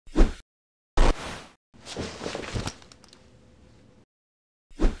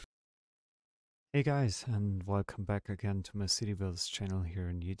Hey guys, and welcome back again to my City Builds channel here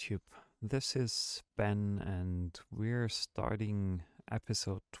on YouTube. This is Ben, and we're starting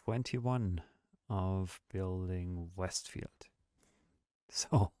episode 21 of building Westfield.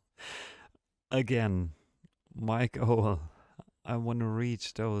 So, again, my goal, I want to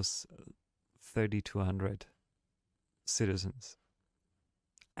reach those 3,200 citizens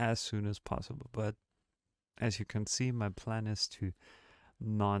as soon as possible. But as you can see, my plan is to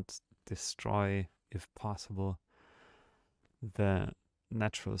not destroy, if possible, the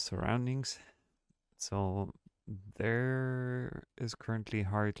natural surroundings. So there is currently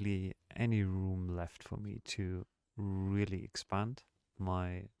hardly any room left for me to really expand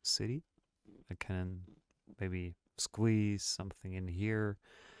my city. I can maybe squeeze something in here,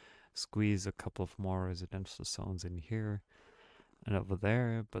 squeeze a couple of more residential zones in here and over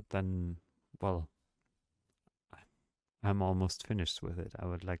there, but then, well, I'm almost finished with it, I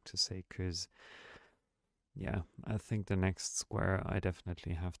would like to say, because yeah, I think the next square I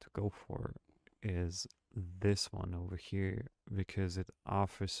definitely have to go for is this one over here because it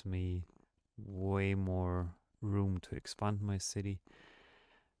offers me way more room to expand my city.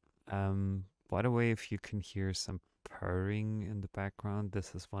 By the way, if you can hear some purring in the background,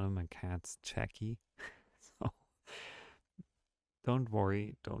 this is one of my cats, Jackie. So don't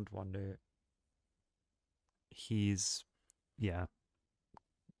worry, don't wonder. He's, yeah,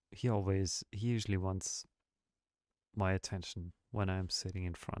 he usually wants my attention when I'm sitting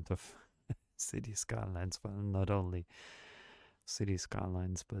in front of City Skylines. Well, not only City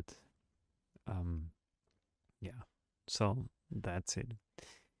Skylines, but um, yeah. So that's it.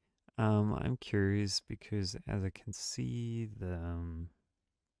 I'm curious because as I can see the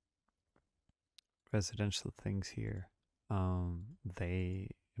residential things here, they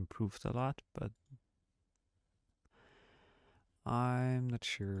improved a lot, but I'm not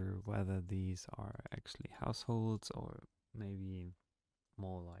sure whether these are actually households or maybe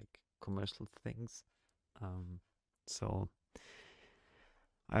more like commercial things. Um, so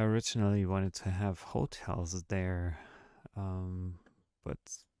I originally wanted to have hotels there, um, but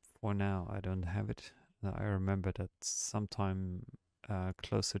for now I don't have it. I remember that sometime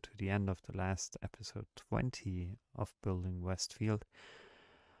closer to the end of the last episode 20 of Building Westfield,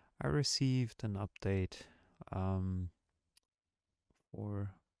 I received an update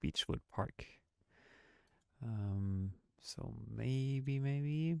for Beechwood Park. So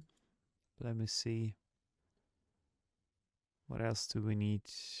maybe, let me see. What else do we need?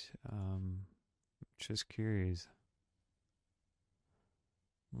 Just curious.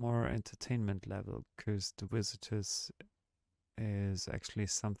 More entertainment level, because the visitors is actually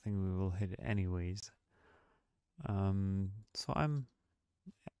something we will hit anyways. So I'm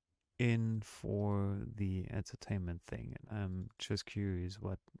in for the entertainment thing, and I'm just curious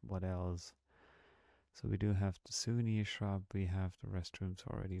what else. So we do have the souvenir shop, we have the restrooms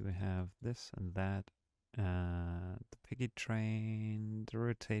already, we have this and that, the piggy train, the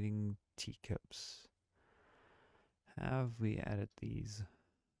rotating teacups. Have we added these?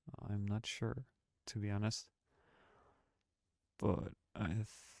 I'm not sure, to be honest. But I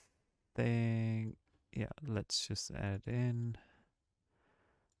think, yeah, let's just add in.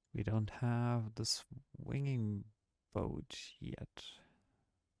 We don't have the swinging boat yet.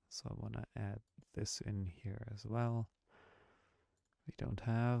 So I want to add this in here as well. We don't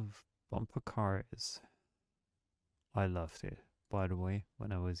have bumper cars. I loved it, by the way,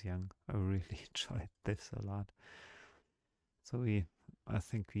 when I was young. I really enjoyed this a lot. So I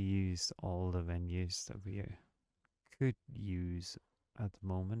think we used all the venues that we could use at the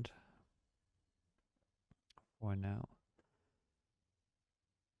moment for now.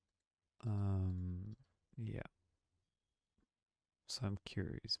 Yeah. So I'm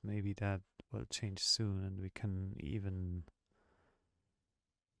curious. Maybe that will change soon, and we can even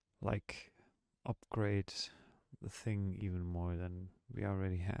like upgrade the thing even more than we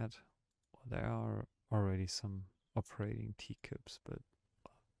already had. Well, there are already some operating teacups, but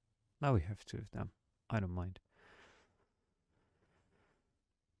now we have two of them. I don't mind.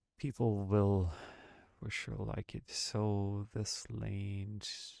 People will for sure like it. So this lane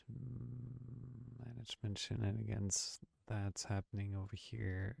management shenanigans that's happening over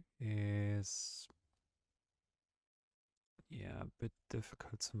here is, yeah, a bit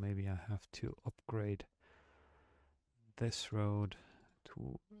difficult. So maybe I have to upgrade this road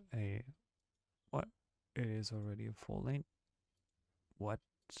to a, what? It is already a 4 lane. What?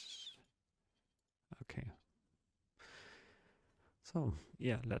 Okay. So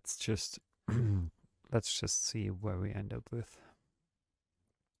yeah, let's just let's just see where we end up with.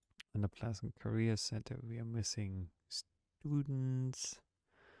 In the Pleasant Career Center, we are missing students.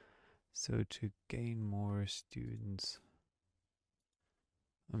 So to gain more students,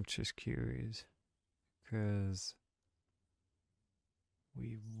 I'm just curious because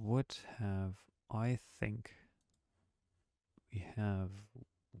we would have, I think, we have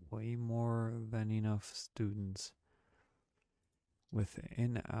way more than enough students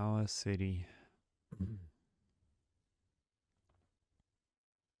within our city.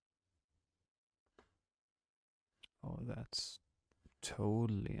 Oh, that's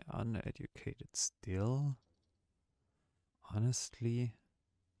totally uneducated still. Honestly,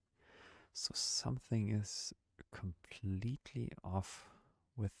 so something is completely off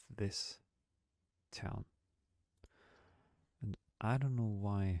with this town. And I don't know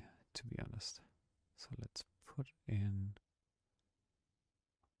why, to be honest. So let's put in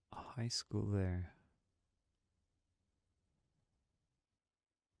a high school there.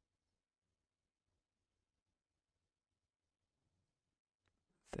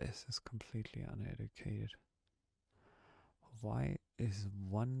 This is completely uneducated. Why is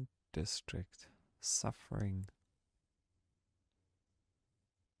one district suffering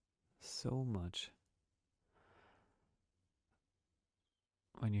so much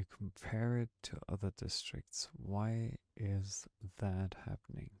when you compare it to other districts? Why is that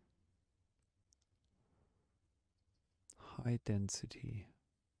happening? High density,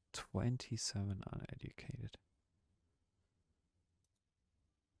 27 uneducated.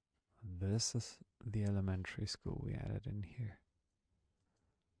 This is the elementary school we added in here.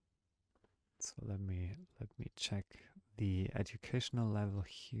 So let me check the educational level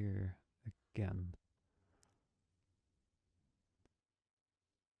here again.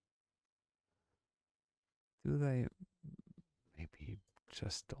 Do they maybe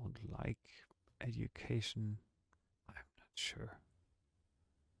just don't like education? I'm not sure.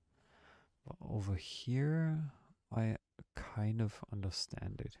 But over here, I kind of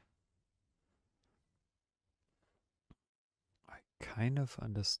understand it. I kind of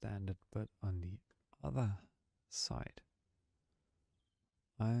understand it, but on the other side,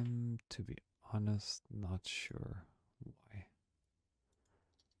 I'm, to be honest, not sure why.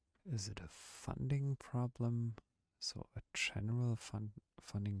 Is it a funding problem? So a general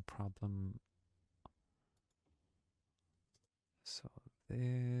funding problem. So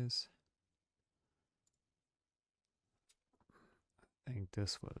this, I think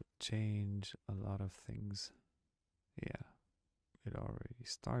this will change a lot of things. Yeah, it already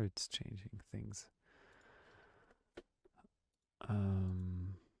starts changing things.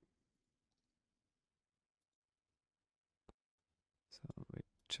 So we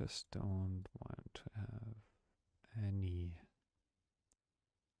just don't want to have any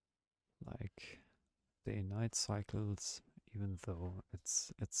like day-night cycles, even though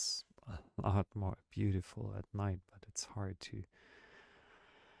it's a lot more beautiful at night, but it's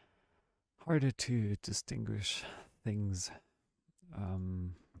harder to distinguish things.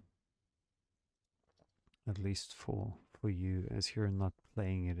 Um, at least for you, as you're not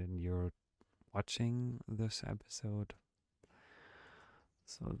playing it and you're watching this episode.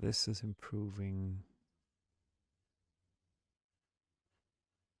 So this is improving.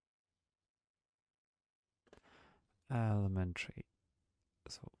 Elementary,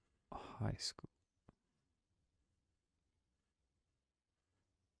 so high school.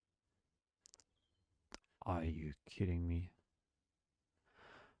 Are you kidding me?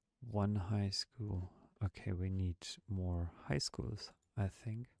 One high school. Okay, we need more high schools, I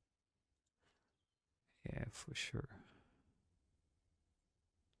think. Yeah, for sure.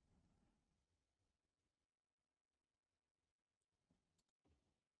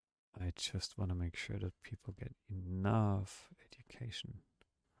 I just want to make sure that people get enough education.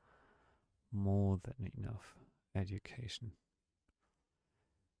 More than enough education.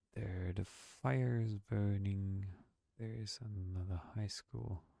 There, the fire is burning. There is another high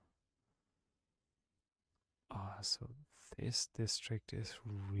school. Ah, so this district is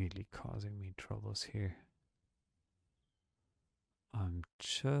really causing me troubles here. I'm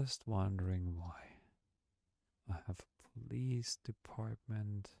just wondering why. I have a police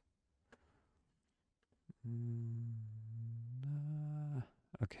department.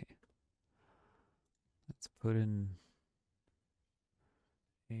 Okay. Let's put in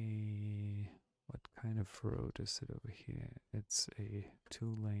a... What kind of road is it over here? It's a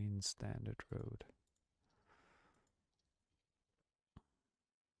 2-lane standard road.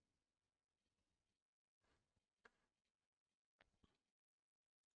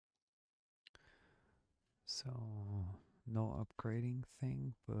 So, no upgrading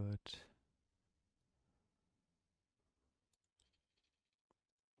thing, but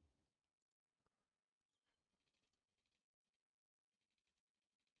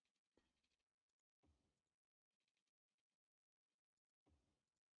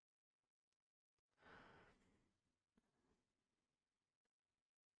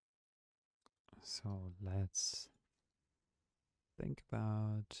So let's think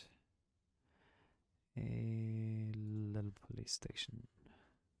about a little police station.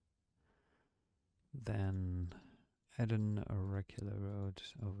 Then add in a regular road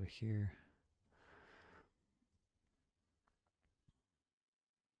over here.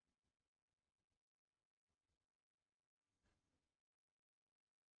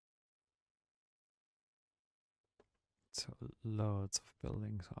 So loads of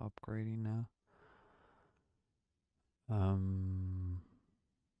buildings are upgrading now.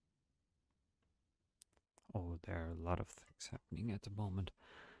 Oh, there are a lot of things happening at the moment.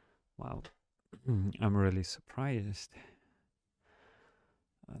 Wow, I'm really surprised.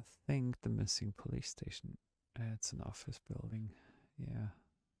 I think the missing police station, it's an office building. Yeah.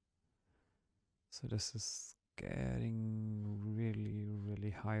 So this is getting really,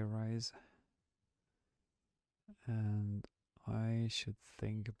 really high rise. And I should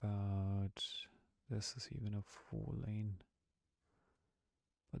think about this is even a 4 lane.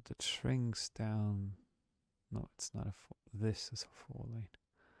 But it shrinks down. No, it's not a 4. This is a 4 lane.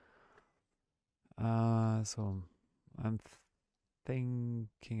 So I'm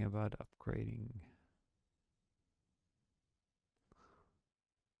thinking about upgrading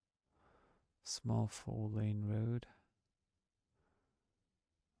small 4 lane road,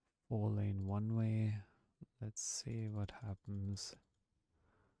 4 lane one way. Let's see what happens.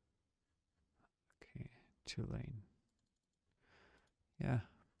 Okay, 2 lane. Yeah,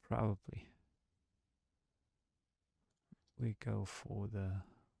 probably. We go for the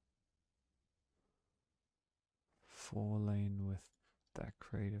 4 lane with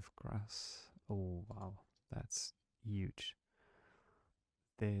decorative grass. Oh wow, that's huge.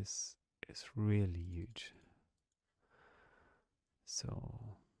 This is really huge.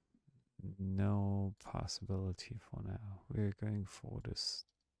 So no possibility for now. We're going for this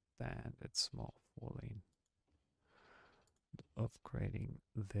standard small 4 lane. Upgrading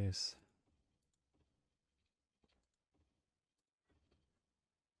this.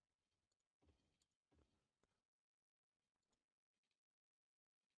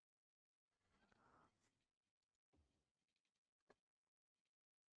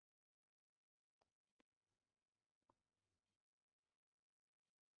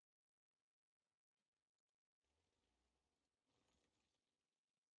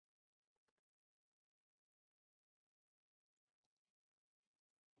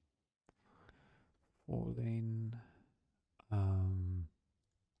 Four lane.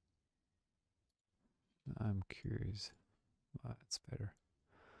 I'm curious. It's better.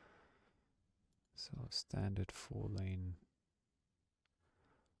 So standard 4 lane.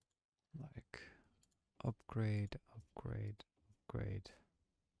 Like upgrade, upgrade, upgrade.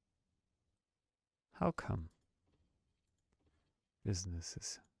 How come?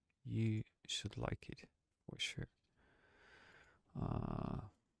 Businesses. You should like it for sure.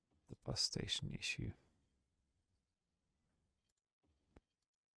 The bus station issue.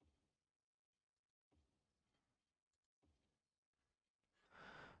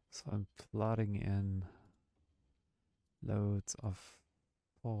 So I'm plotting in loads of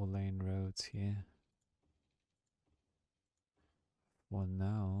 4 lane roads here. One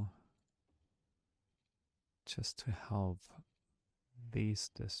now, just to help these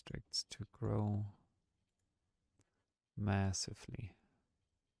districts to grow massively.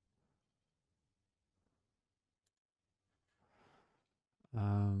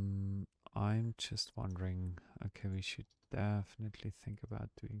 I'm just wondering, okay, we should definitely think about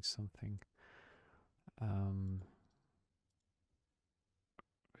doing something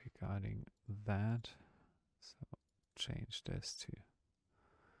regarding that. So change this to,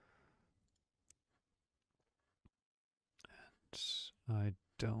 and I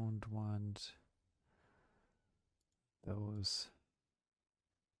don't want those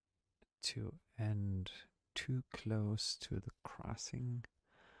to end too close to the crossing.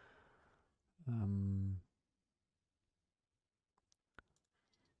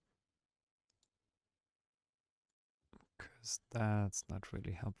 Because that's not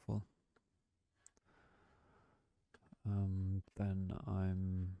really helpful. Then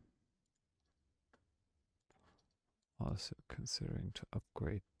I'm also considering to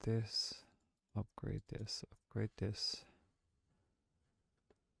upgrade this, upgrade this, upgrade this,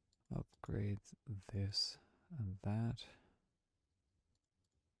 upgrade this and that,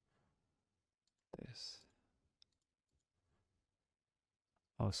 this.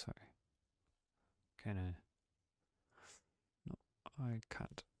 Oh, sorry. Can I? No, I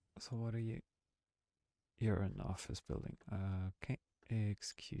can't. So what are you? You're an office building. Okay,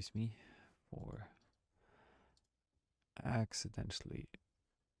 excuse me for accidentally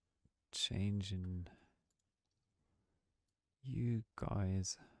changing you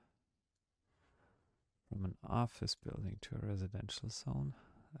guys from an office building to a residential zone.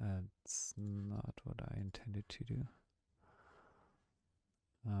 That's not what I intended to do.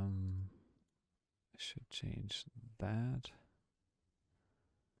 I should change that.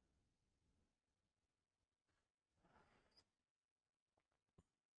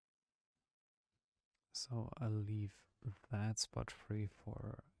 So I'll leave that spot free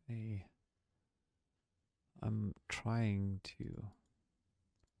for a... I'm trying to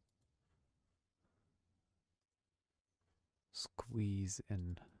squeeze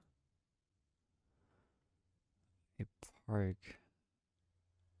in a park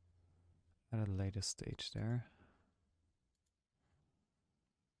at a later stage there.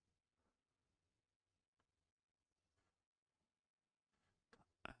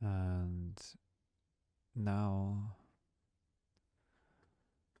 And now,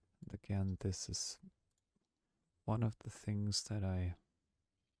 again, this is one of the things that I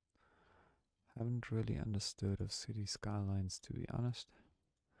haven't really understood of Cities Skylines, to be honest,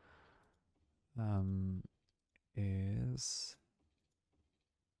 is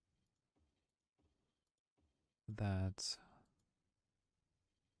that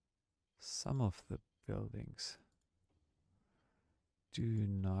some of the buildings do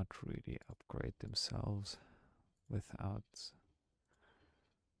not really upgrade themselves without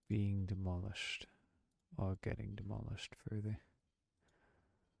being demolished or getting demolished further.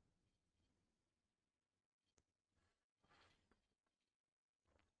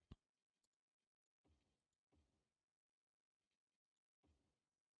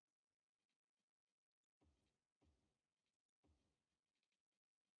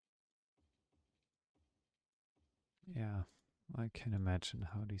 Yeah, I can imagine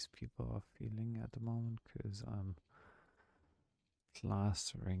how these people are feeling at the moment, because I'm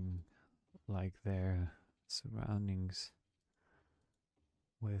plastering like their surroundings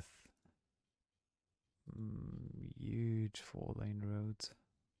with huge 4-lane roads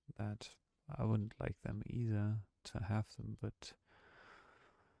that I wouldn't like them either to have them, but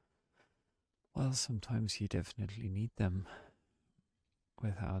well, sometimes you definitely need them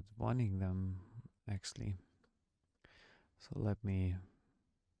without wanting them, actually. So let me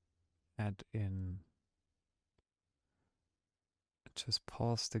add in, just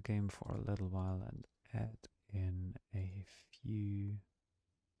pause the game for a little while and add in a few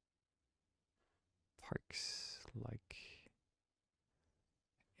parks, like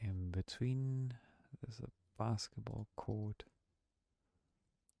in between. There's a basketball court.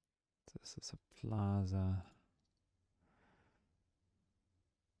 This is a plaza.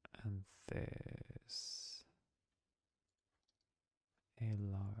 And there's a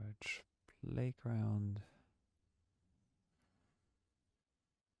large playground.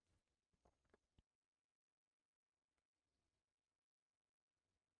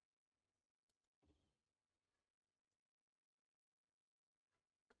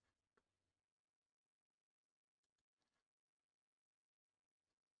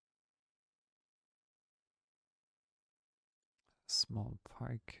 Small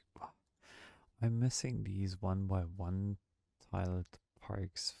park. I'm missing these 1x1 tiled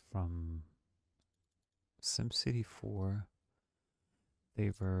parks from SimCity 4.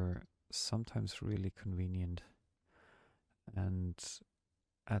 They were sometimes really convenient, and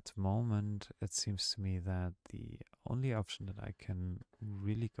at the moment it seems to me that the only option that I can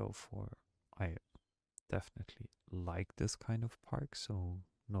really go for, I definitely like this kind of park, so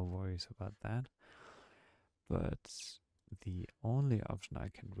no worries about that, but the only option I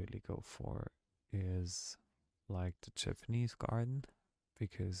can really go for is like the Japanese garden,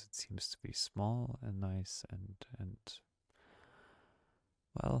 because it seems to be small and nice and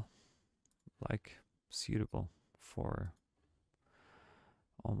well, like suitable for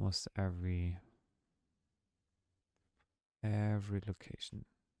almost every location.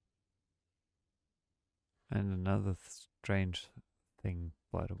 And another strange thing,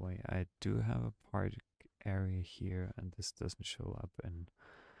 by the way, I do have a park area here, and this doesn't show up in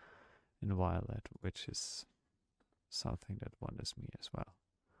violet, which is something that wonders me as well.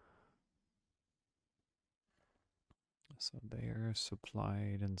 So they are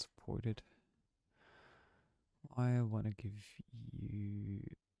supplied and supported. I want to give you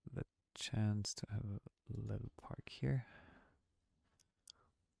the chance to have a little park here.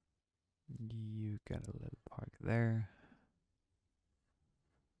 You get a little park there.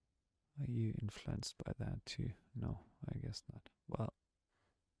 Are you influenced by that too? No, I guess not. Well,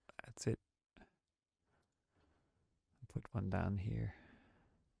 that's it. Put one down here.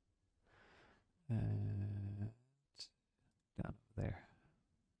 And down there.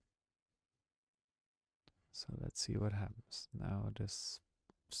 So let's see what happens. Now this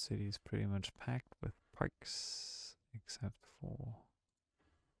city is pretty much packed with parks, except for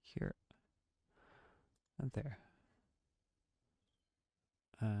here and there.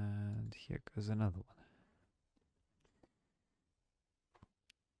 And here goes another one.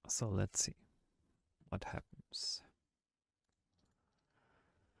 So let's see what happens.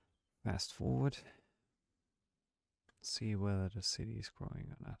 Fast forward. See whether the city is growing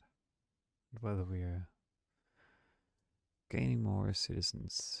or not. Whether we are gaining more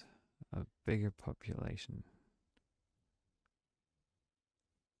citizens, a bigger population.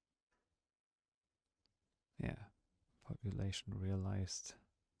 Yeah, population realized.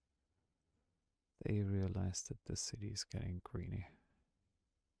 They realized that the city is getting greener.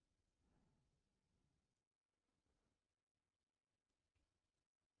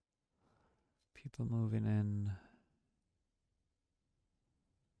 People moving in.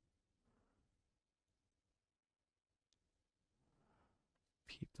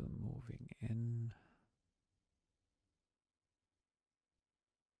 People moving in.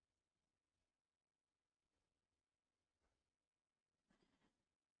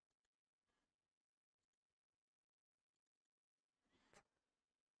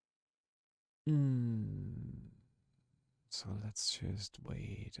 So let's just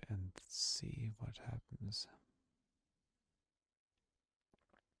wait and see what happens.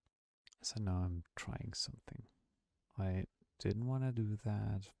 So now I'm trying something. I didn't want to do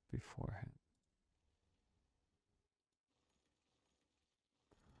that beforehand.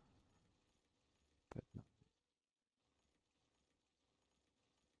 But no.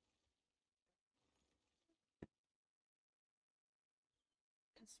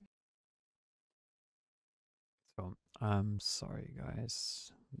 So I'm sorry,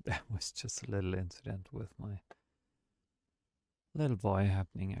 guys. That was just a little incident with my little boy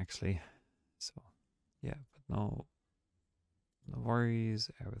happening, actually. So yeah, but no worries.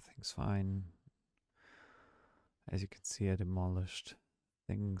 Everything's fine. As you can see, I demolished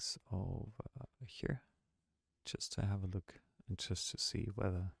things over here just to have a look and just to see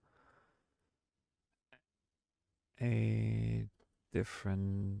whether a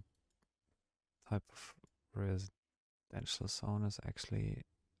different type of residential zone is actually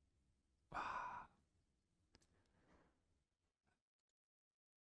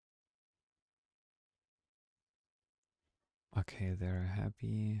okay. They're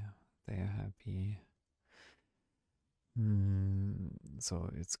happy. They're happy.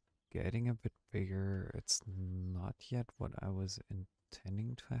 So it's getting a bit bigger. It's not yet what I was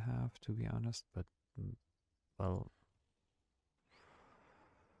intending to have, to be honest, but well,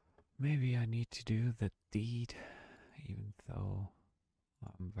 maybe I need to do the deed, even though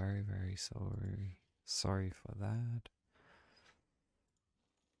I'm very, very sorry for that.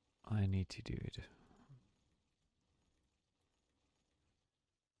 I need to do it.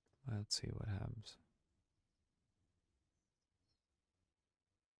 Let's see what happens.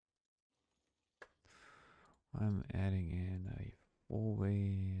 I'm adding in a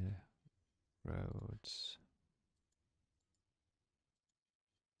four-way roads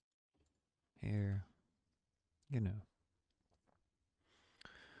here. You know,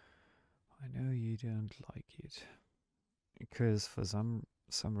 I know you don't like it because for some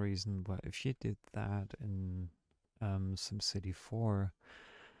reason, well, if you did that in SimCity 4,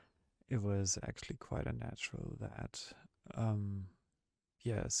 it was actually quite unnatural that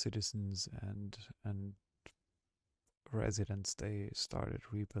yeah, citizens and residents, they started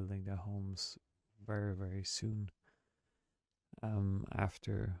rebuilding their homes very, very soon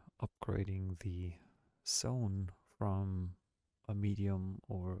after upgrading the zone from a medium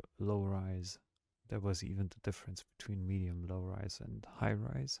or low rise. There was even the difference between medium, low rise, and high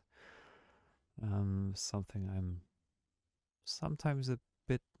rise. Something I'm sometimes a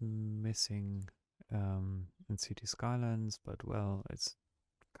bit missing in City Skylines, but well, it's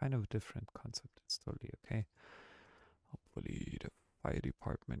kind of a different concept. It's totally okay. Hopefully, the fire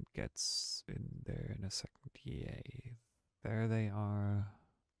department gets in there in a second. Yay. There they are.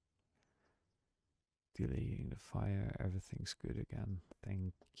 Delaying the fire. Everything's good again.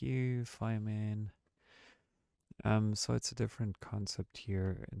 Thank you, fireman. So it's a different concept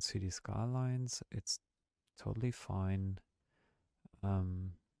here in City Skylines. It's totally fine.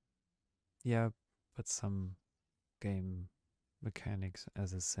 Um, yeah, but some game mechanics,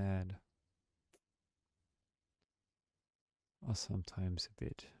 as I said, are sometimes a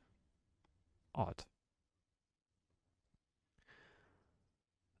bit odd.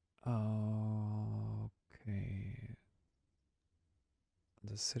 Okay.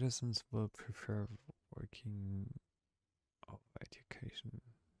 The citizens will prefer working of education.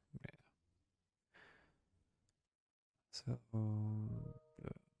 Yeah. So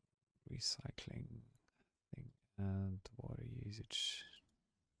the recycling thing and water usage.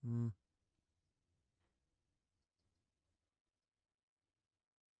 Hmm.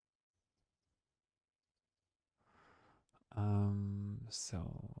 So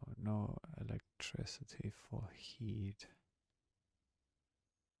no electricity for heat.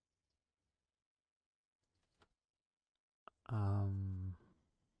 Um,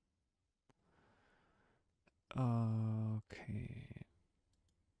 okay.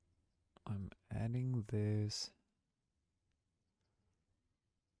 I'm adding this.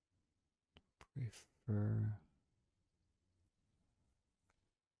 Prefer.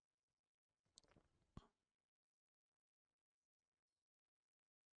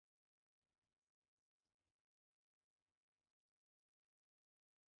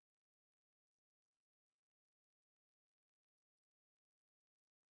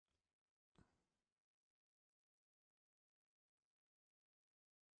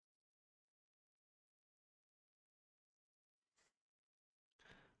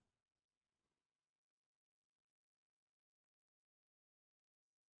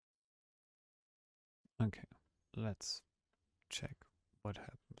 Okay, let's check what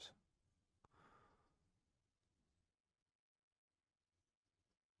happens.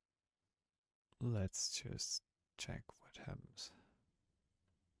 Let's just check what happens.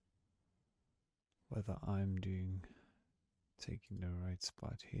 Whether I'm taking the right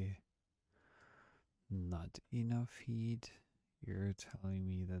spot here. Not enough heat. You're telling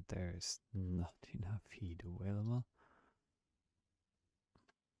me that there is not enough heat available?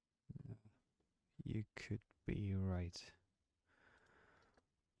 You could be right.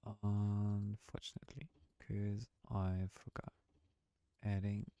 Unfortunately, because I forgot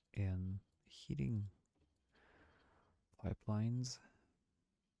adding in heating pipelines.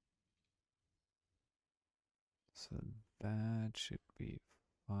 So that should be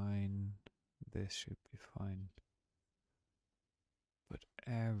fine. This should be fine. But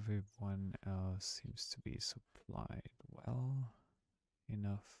everyone else seems to be supplied well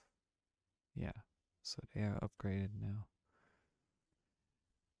enough. Yeah, so they are upgraded now.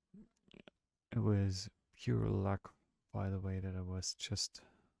 It was pure luck, by the way, that I was just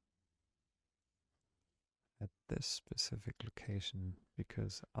at this specific location,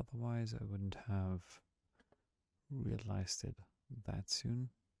 because otherwise I wouldn't have realized it that soon.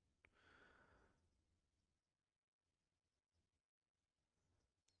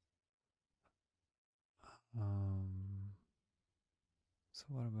 Um, so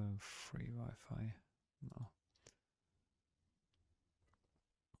what about free Wi-Fi? No.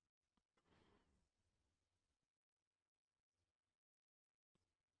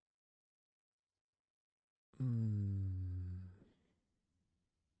 Mm,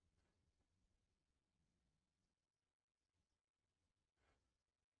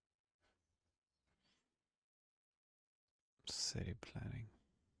 city planning.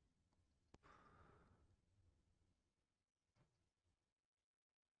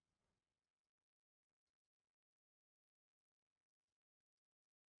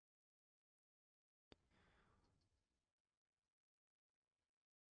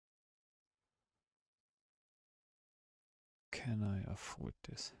 Can I afford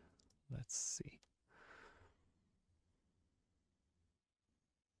this? Let's see.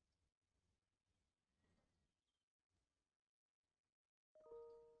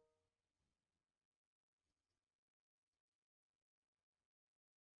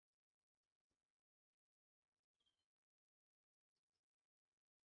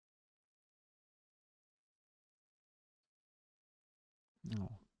 No,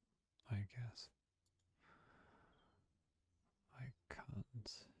 I guess I can't.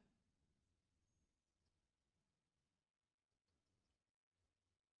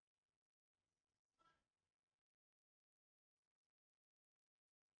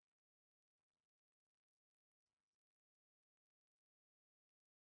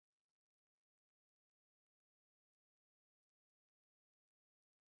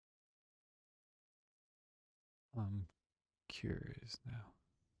 I'm curious now.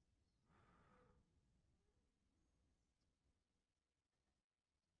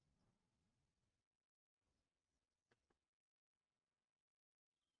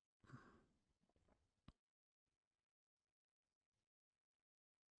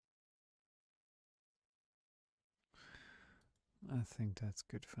 I think that's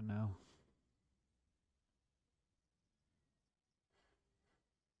good for now.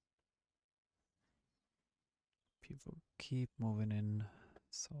 People keep moving in,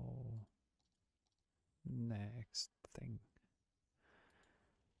 so next thing.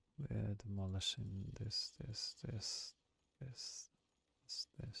 We're demolishing this. This,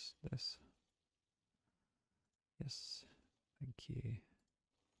 this. Yes, thank you.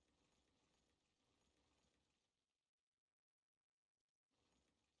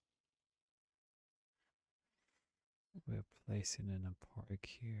 We're placing in a park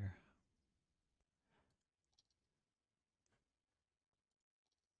here.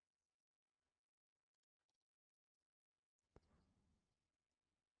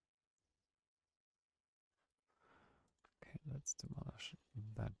 Okay, let's demolish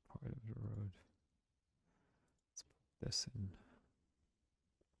that part of the road. Let's put this in.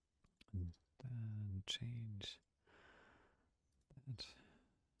 And then change that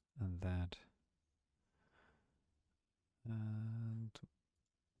and that. And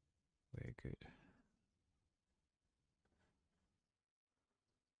we're good.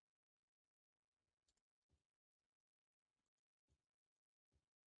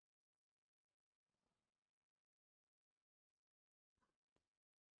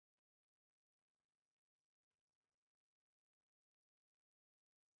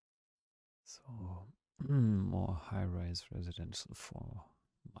 So, more high-rise residential for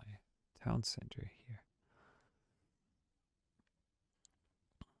my town center here.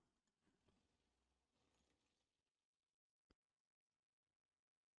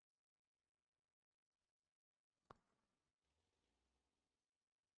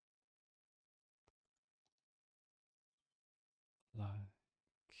 Like,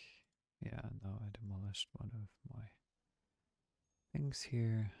 yeah, no, I demolished one of my things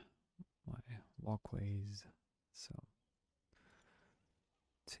here, my walkways. So,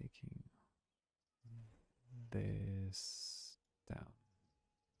 taking this down.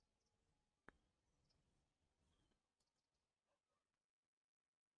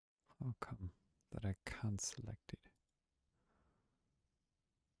 How come that I can't select it?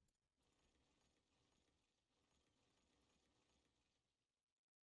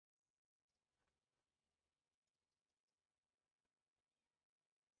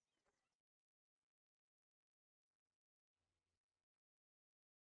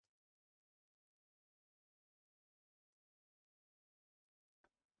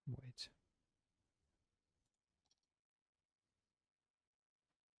 Wait.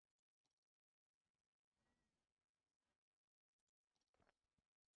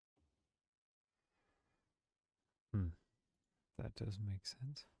 That doesn't make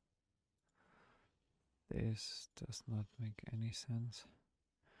sense. This does not make any sense.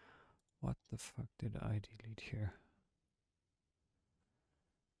 What the fuck did I delete here?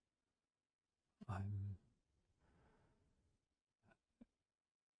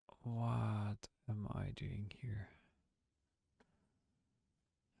 What am I doing here?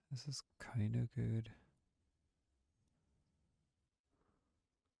 This is kind of good.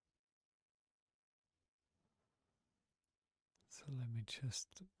 So let me just,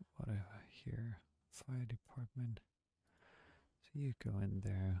 what I here, fire department. So you go in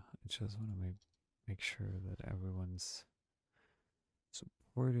there. I just want to make sure that everyone's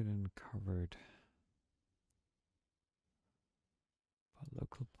supported and covered by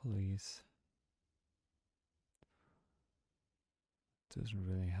local police. Doesn't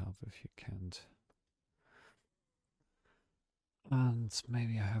really help if you can't. And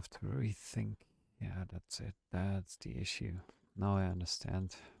maybe I have to rethink. Yeah, that's it. That's the issue. Now I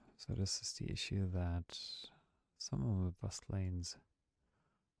understand. So this is the issue that some of the bus lanes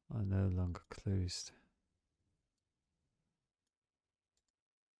are no longer closed.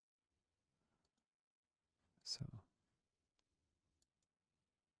 So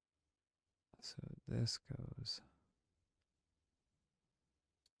this goes.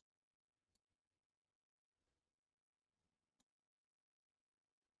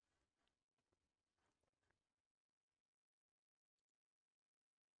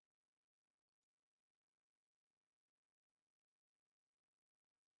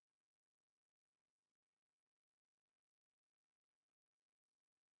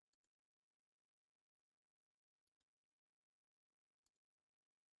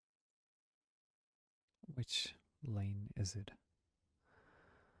 Which lane is it?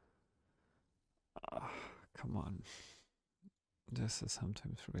 Come on. This is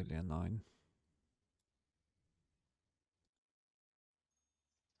sometimes really annoying.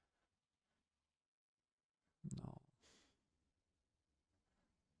 No.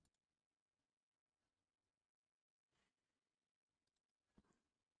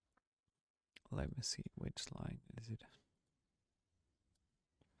 Let me see, which line is it?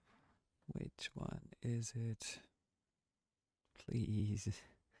 Which one is it? Please.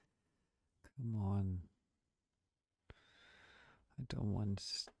 Come on. I don't want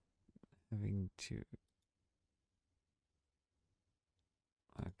having to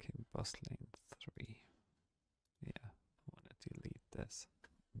Okay, bus lane 3. Yeah, I want to delete this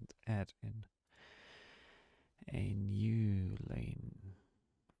and add in a new lane.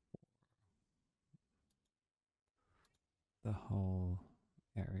 The whole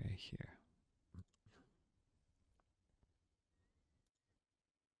area here.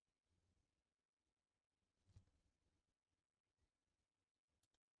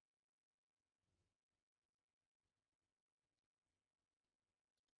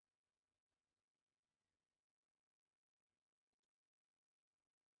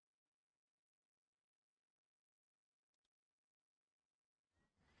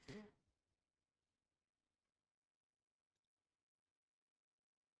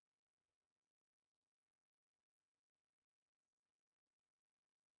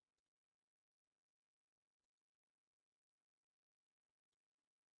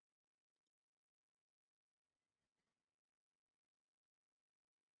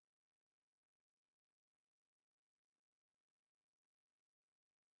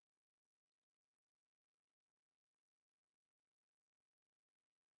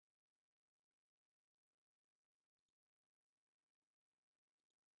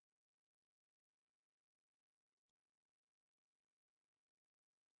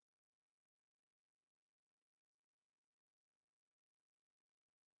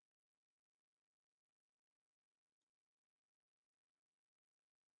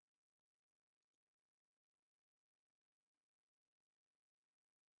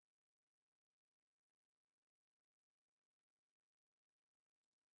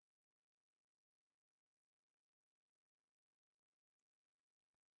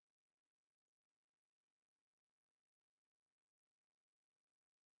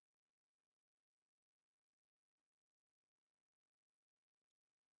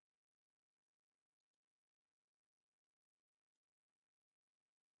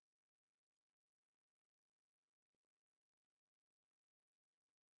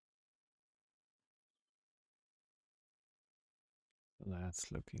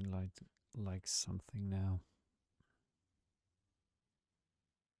 That's looking like something now.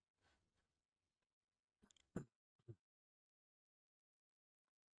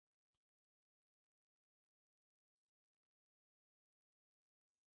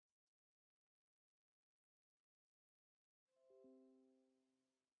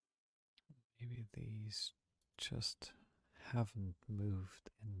 Maybe these just haven't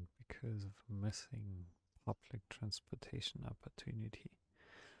moved in because of missing public transportation opportunity.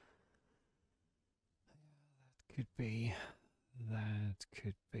 Could be. That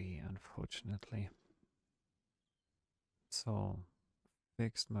could be, unfortunately. So,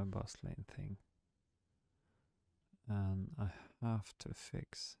 fixed my bus lane thing. And I have to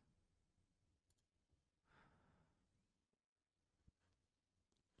fix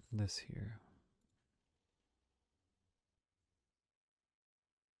this here.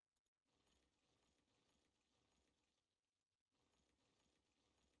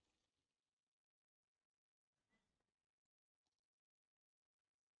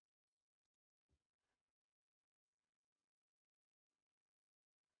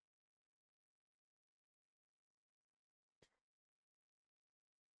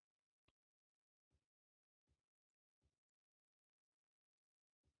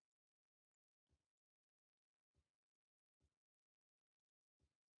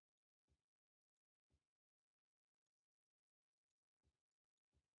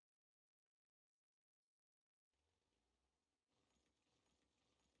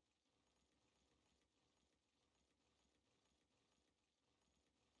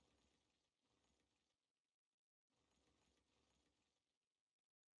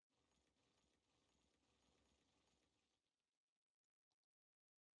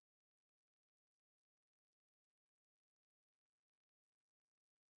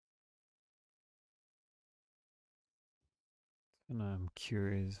 And I'm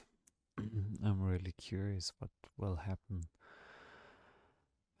curious. I'm really curious what will happen.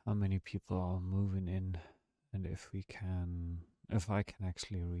 How many people are moving in, and if I can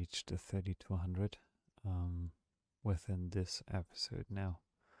actually reach the 3200 within this episode now.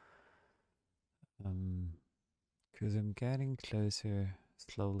 Because I'm getting closer,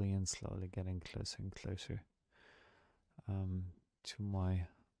 slowly and slowly getting closer and closer to my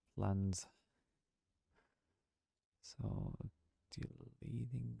plans. So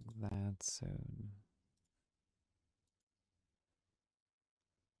deleting that zone.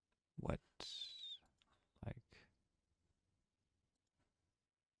 What? Like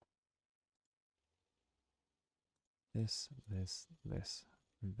this,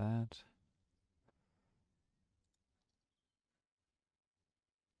 that.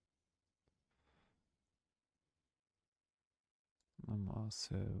 I'm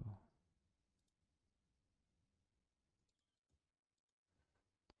also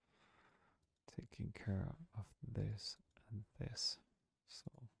taking care of this and this. So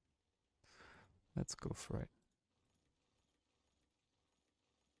let's go for it.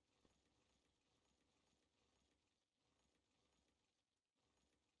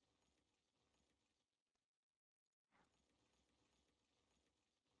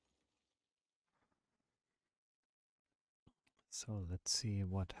 So let's see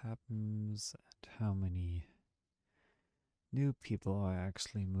what happens and how many new people are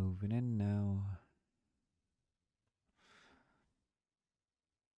actually moving in now.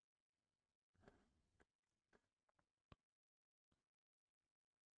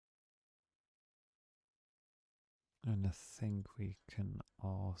 And I think we can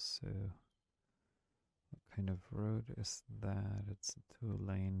also. What kind of road is that? It's a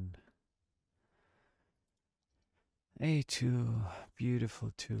 2-lane. A2,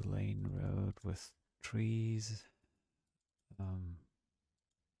 beautiful 2-lane road with trees.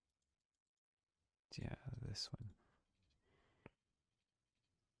 Yeah, this one.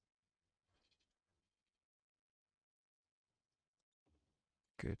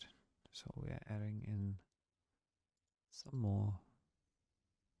 Good. So we're adding in some more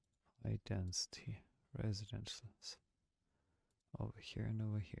high density residentials over here and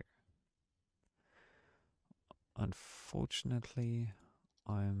over here. Unfortunately,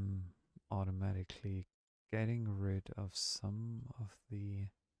 I'm automatically getting rid of some of the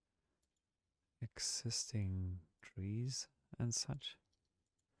existing trees and such,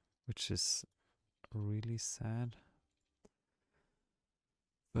 which is really sad.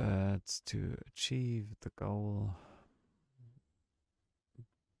 But to achieve the goal,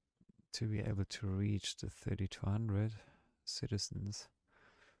 to be able to reach the 3,200 citizens,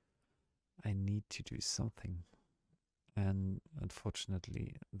 I need to do something. And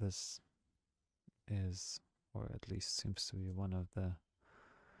unfortunately, this is, or at least seems to be, one of the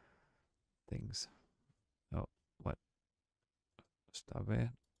things. Oh, what? Stop it.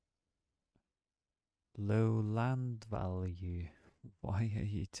 Low land value. Why are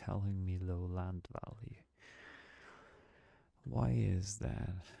you telling me low land value? Why is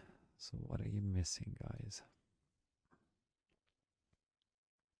that? So what are you missing, guys?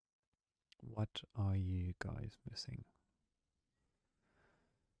 What are you guys missing?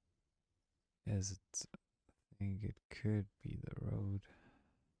 Is it, I think it could be the road.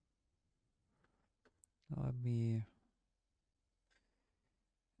 Let me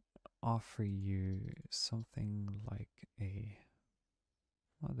offer you something like a,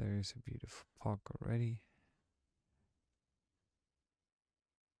 well, there is a beautiful park already.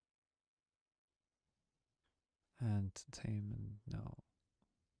 Entertainment, no.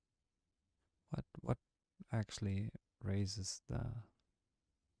 What actually raises the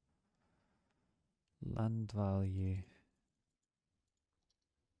land value?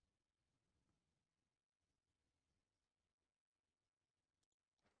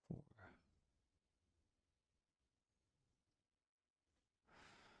 For,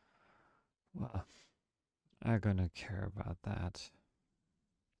 well, I'm gonna care about that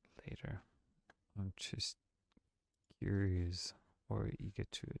later. I'm just curious or eager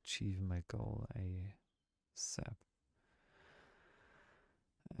to achieve my goal ASAP,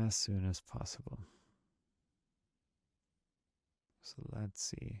 as soon as possible. So let's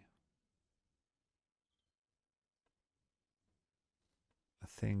see. I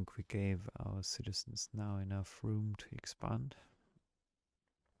think we gave our citizens now enough room to expand,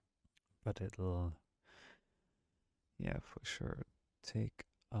 but it'll, yeah, for sure, take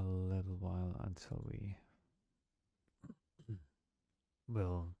a little while until we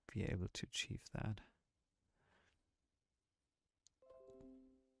will be able to achieve that.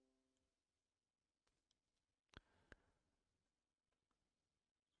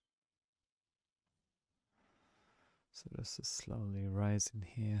 So this is slowly rising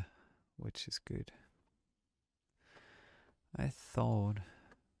here, which is good. I thought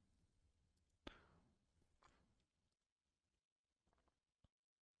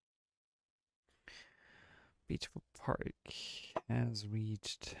Beachville Park has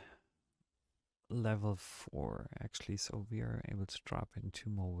reached level 4 actually, so we are able to drop in 2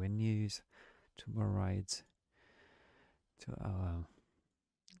 more venues, 2 more rides to our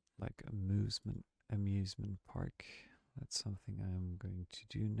like amusement park. That's something I'm going to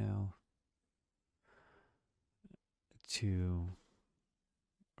do now, to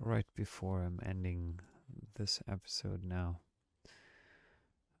right before I'm ending this episode now.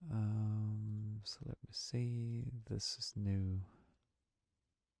 So let me see, this is new,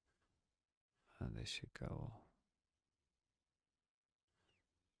 and this should go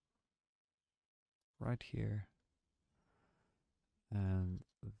right here. And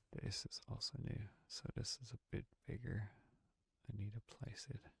this is also new. So this is a bit bigger. I need to place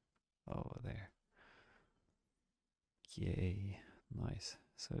it over there. Yay, nice.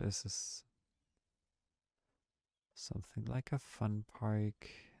 So this is something like a fun park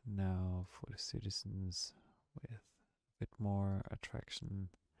now for the citizens with a bit more attraction.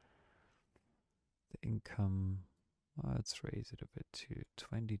 The income, let's raise it a bit to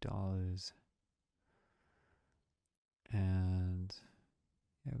 $20. And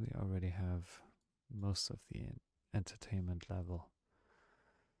yeah, we already have most of the entertainment level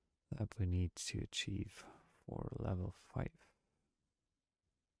that we need to achieve for level 5.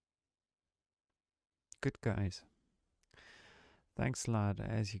 Good, guys. Thanks a lot.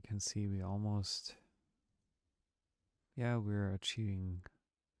 As you can see, we almost, we're achieving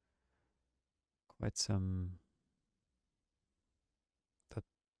quite some, that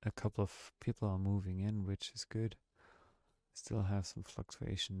a couple of people are moving in, which is good. Still have some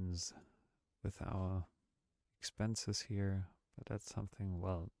fluctuations with our expenses here, but that's something,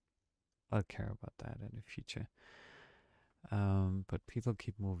 well, I'll care about that in the future. But people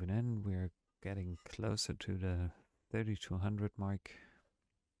keep moving in. We're getting closer to the 3,200 mark,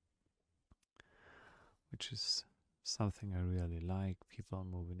 which is something I really like. People are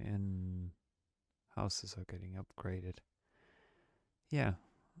moving in, houses are getting upgraded. Yeah,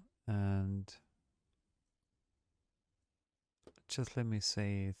 and just let me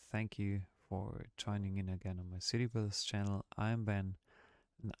say thank you for joining in again on my City Builders channel. I'm Ben,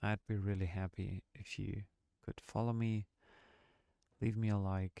 and I'd be really happy if you could follow me, leave me a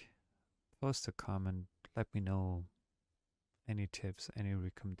like, post a comment, let me know any tips, any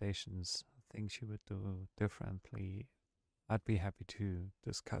recommendations, things you would do differently. I'd be happy to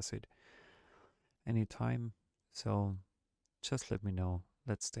discuss it anytime. So just let me know.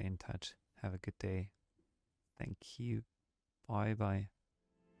 Let's stay in touch. Have a good day. Thank you. Bye bye.